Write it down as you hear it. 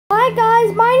Hi guys,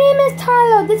 my name is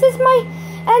Tyler. This is my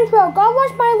intro. Go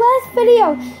watch my last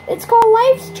video. It's called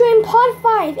Livestream Part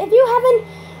 5. If you haven't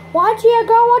watched it,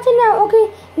 go watch it now.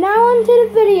 Okay, now onto the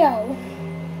video.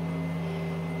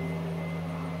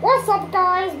 What's up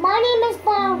guys? My name is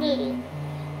Baldi.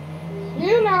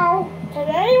 You know,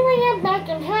 today we are back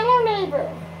in Hello Neighbor.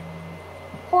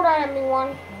 Hold on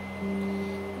everyone.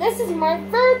 This is my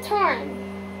third time.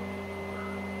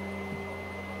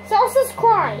 So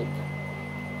subscribe.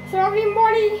 So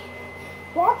everybody,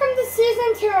 welcome to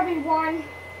season 2 everyone.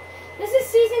 This is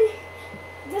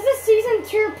season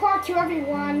 2 part 2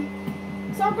 everyone.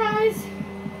 So guys,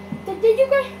 do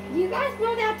you guys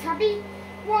know that tubby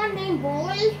one named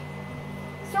Baldi?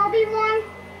 So everyone,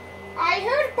 I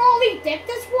heard Baldi did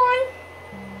this one.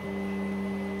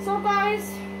 So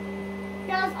guys,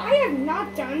 I have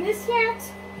not done this yet.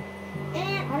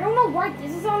 And I don't know why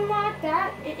this is unlocked.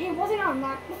 It wasn't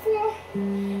unlocked before.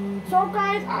 So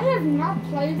guys, I have not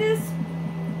played this.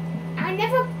 I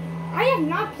have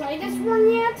not played this one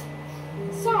yet.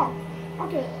 So,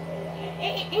 okay,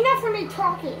 enough of me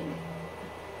talking.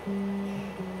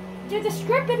 The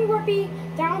description will be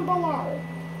down below.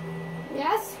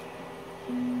 Yes?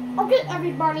 Okay,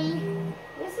 everybody.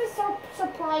 This is so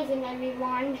surprising,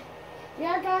 everyone.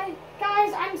 Yeah,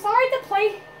 guys, I'm sorry to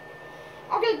play.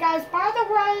 Okay, guys, by the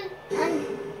way,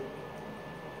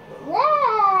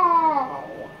 wow!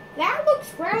 That looks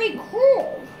very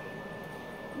cool.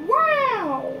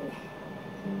 Wow!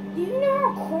 Do you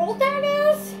know how cool that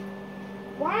is?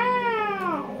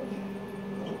 Wow!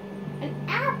 An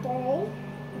apple?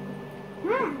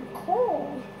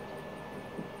 Cool.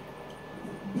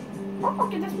 Oh,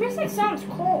 okay, this music sounds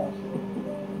cool.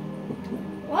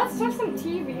 Let's turn some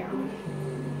TV on.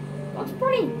 Looks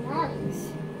pretty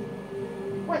nice.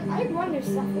 Wait, I wonder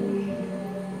something.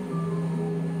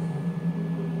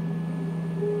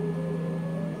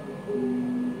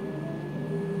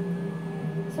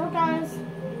 So guys,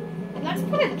 let's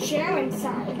put a chair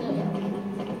inside here.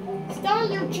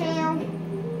 Start your chair.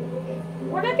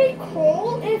 Would it be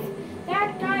cool if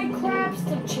that guy grabs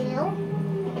the chair?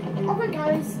 Okay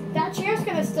guys, that chair's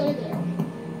gonna stay there.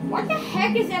 What the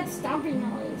heck is that stomping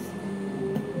noise?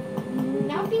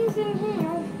 Nothing's in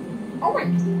here. Oh wait.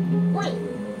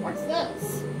 What's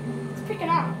this? Let's pick it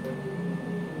up.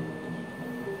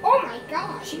 Oh my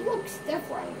gosh, he looks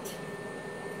different.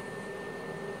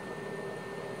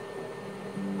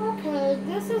 Okay,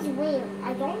 this is weird.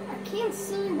 I can't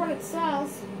see what it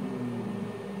says.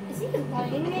 Is he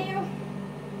laying there?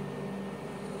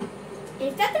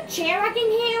 Is that the chair I can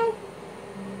hear?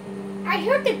 I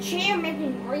heard the chair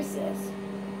making noises.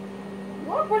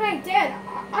 Look what I did.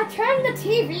 I turned the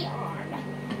TV on.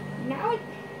 Now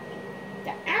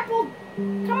the apple,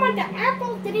 come on, the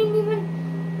apple didn't even,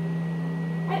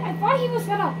 I thought he was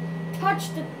gonna touch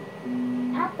the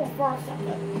apple for a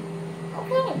second.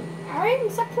 Okay, I'm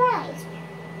surprised.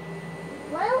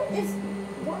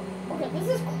 Okay, this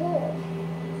is cool.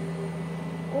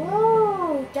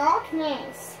 Oh,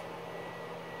 darkness.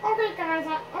 Okay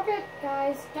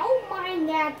guys, don't mind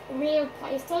that weird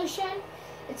PlayStation.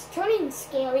 It's turning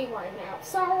scary right now.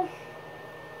 So,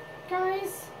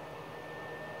 guys.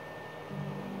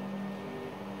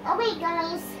 Okay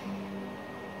guys.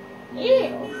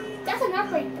 Ew, that's an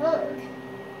ugly bird.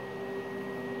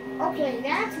 Okay,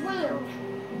 that's weird.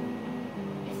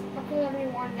 Okay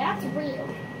everyone, that's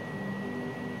weird.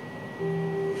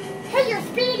 Hey, you're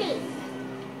speeding!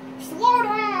 Slow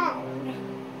down!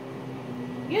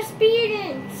 You're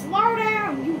speeding! Slow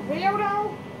down, you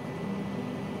weirdo!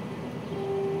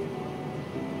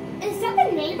 Is that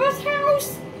the neighbor's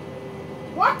house?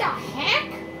 What the heck?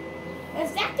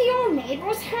 Is that the old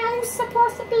neighbor's house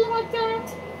supposed to be like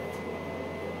that?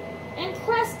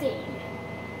 Interesting.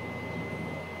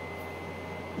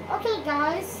 Okay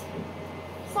guys.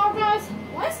 So guys,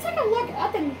 let's take a look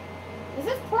at this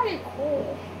is pretty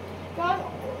cool. Guys,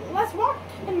 let's walk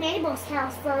to the neighbor's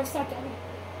house for a second.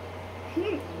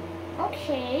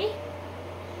 Okay.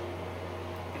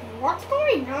 What's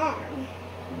going on?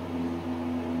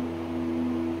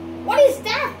 What is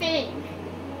that thing?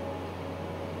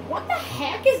 What the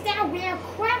heck is that weird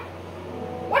crap?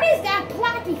 What is that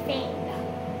placky thing?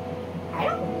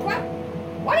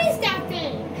 What is that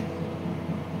thing?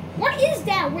 What is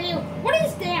that weird? What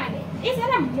is that? Is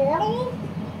that a mortal?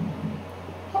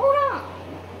 Hold on.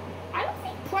 I don't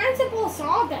think Principal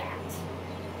saw that.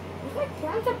 It's like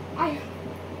Principal.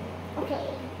 Okay.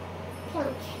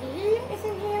 Her key is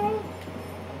in here.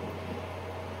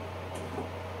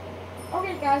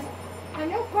 Okay, guys. I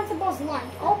know Principal's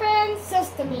like open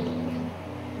sesame.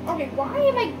 Okay, why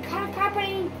am I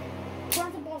copying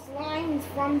Principal's lines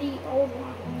from the old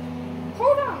one?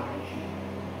 Hold on.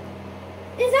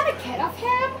 Is that a kid of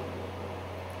him?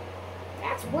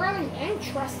 That's really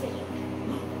interesting.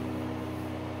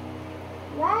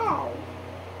 Wow.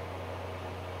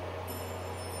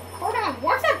 Hold on,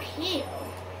 what's up here?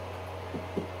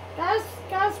 Guys,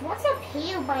 what's up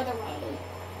here, by the way?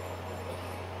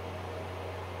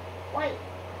 Wait,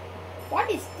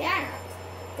 what is that?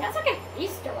 That's like an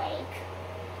Easter egg.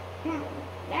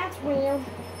 That's weird.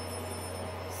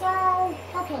 So,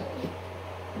 okay.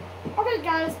 Okay,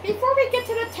 guys, before we get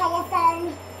to the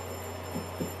telephone,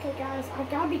 okay, guys, I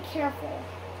gotta be careful.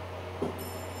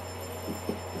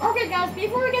 Okay, guys,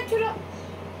 before we get to the...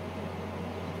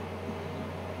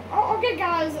 Oh, okay,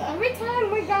 guys, every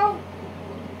time we go...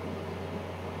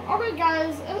 Okay,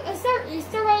 guys, is there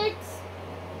Easter eggs?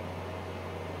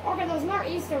 Okay, there's no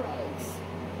Easter eggs.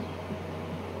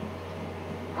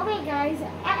 Okay, guys,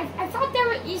 I thought there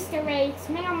were Easter eggs.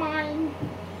 Never mind.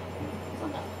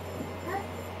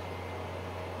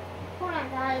 Hold on,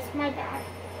 guys, my bad.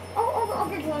 Oh,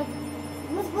 okay, guys.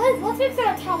 Let's get to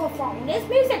the telephone. This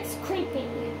music's creepy.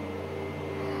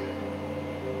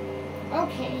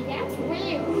 Okay, that's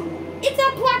weird. It's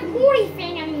that Black Morty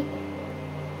thing, I mean.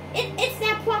 It's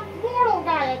that Black Mortal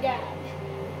guy again.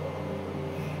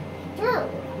 Dude,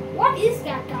 what is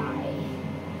that guy?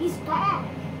 He's gone.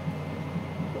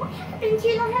 What happened to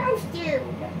your house, dude?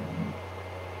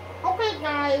 Okay,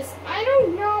 guys, I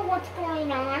don't know what's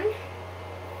going on.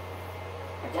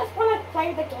 I just want to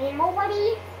play the game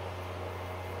already.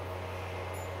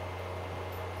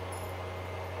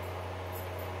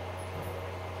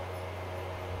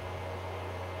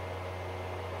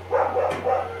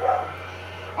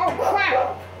 Oh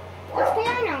crap! What's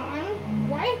going on?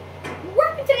 What?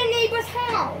 Welcome to the neighbor's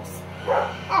house.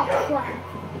 Oh crap!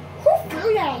 Who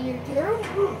threw that at you, dude?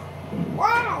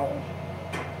 Wow!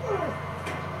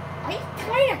 Are you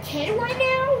playing a kid right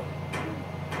now?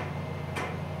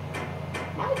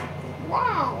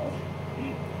 Wow!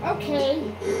 Okay,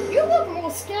 you look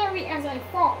more scary as I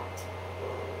thought.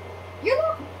 You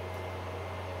look...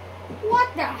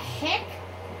 What the heck?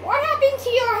 What happened to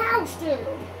your house,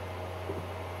 dude?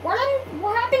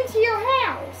 What happened to your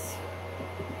house?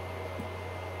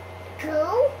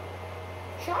 Cool?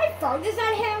 Should I throw this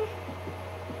at him?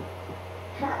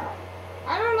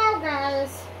 I don't know,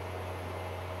 guys.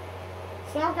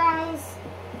 So, guys,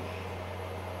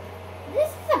 this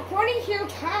is a pretty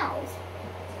huge house.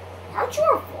 Aren't you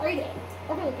afraid of it?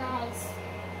 Okay, guys.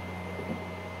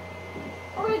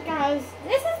 Okay, guys,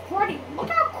 this is pretty. Look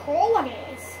how cool it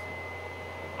is.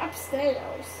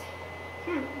 Upstairs.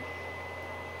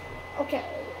 Okay.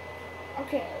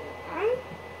 Okay,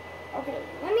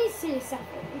 let me see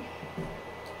something.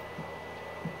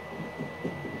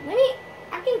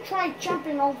 I can try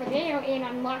jumping over there and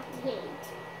unlock the gate.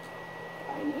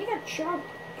 I need a jump.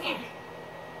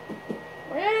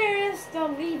 Where is the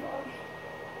lever?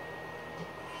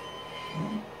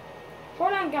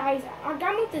 Hold on, guys. I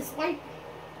gotta move this light.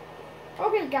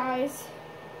 Okay, guys.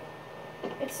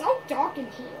 It's so dark in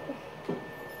here.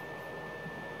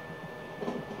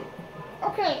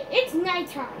 Okay, it's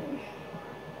nighttime.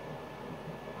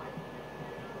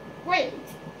 Wait,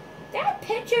 that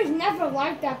picture's never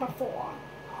like that before.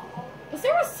 Is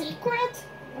there a secret?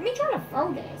 Let me try to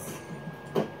throw this.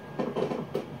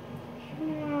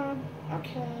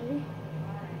 Okay.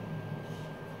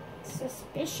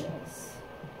 Suspicious.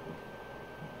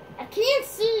 I can't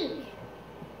see.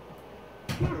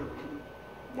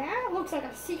 That looks like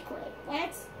a secret.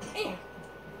 Let's...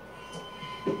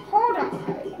 Hold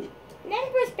on.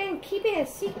 Neighbor's been keeping a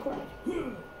secret.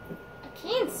 I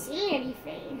can't see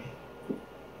anything.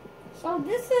 So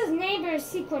this is neighbor's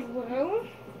secret room.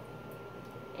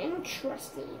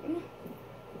 Interesting.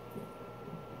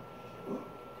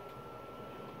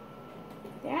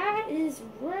 That is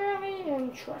really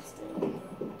interesting.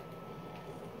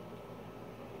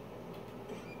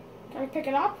 Can I pick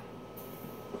it up?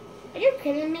 Are you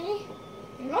kidding me?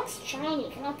 It looks shiny.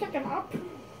 Can I pick it up?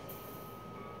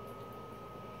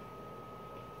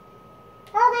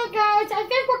 Okay, guys. I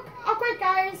think we're... Okay,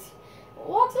 guys.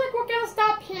 Looks like we're going to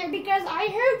stop here because I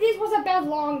heard this was a bit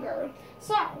longer.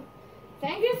 So,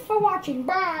 thank you for watching.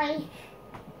 Bye.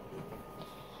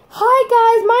 Hi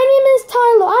guys, my name is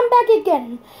Tyler. I'm back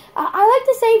again. I'd like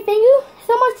to say thank you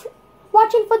so much for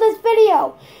watching for this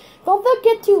video. Don't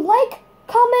forget to like,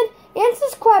 comment, and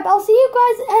subscribe. I'll see you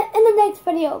guys in the next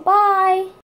video. Bye.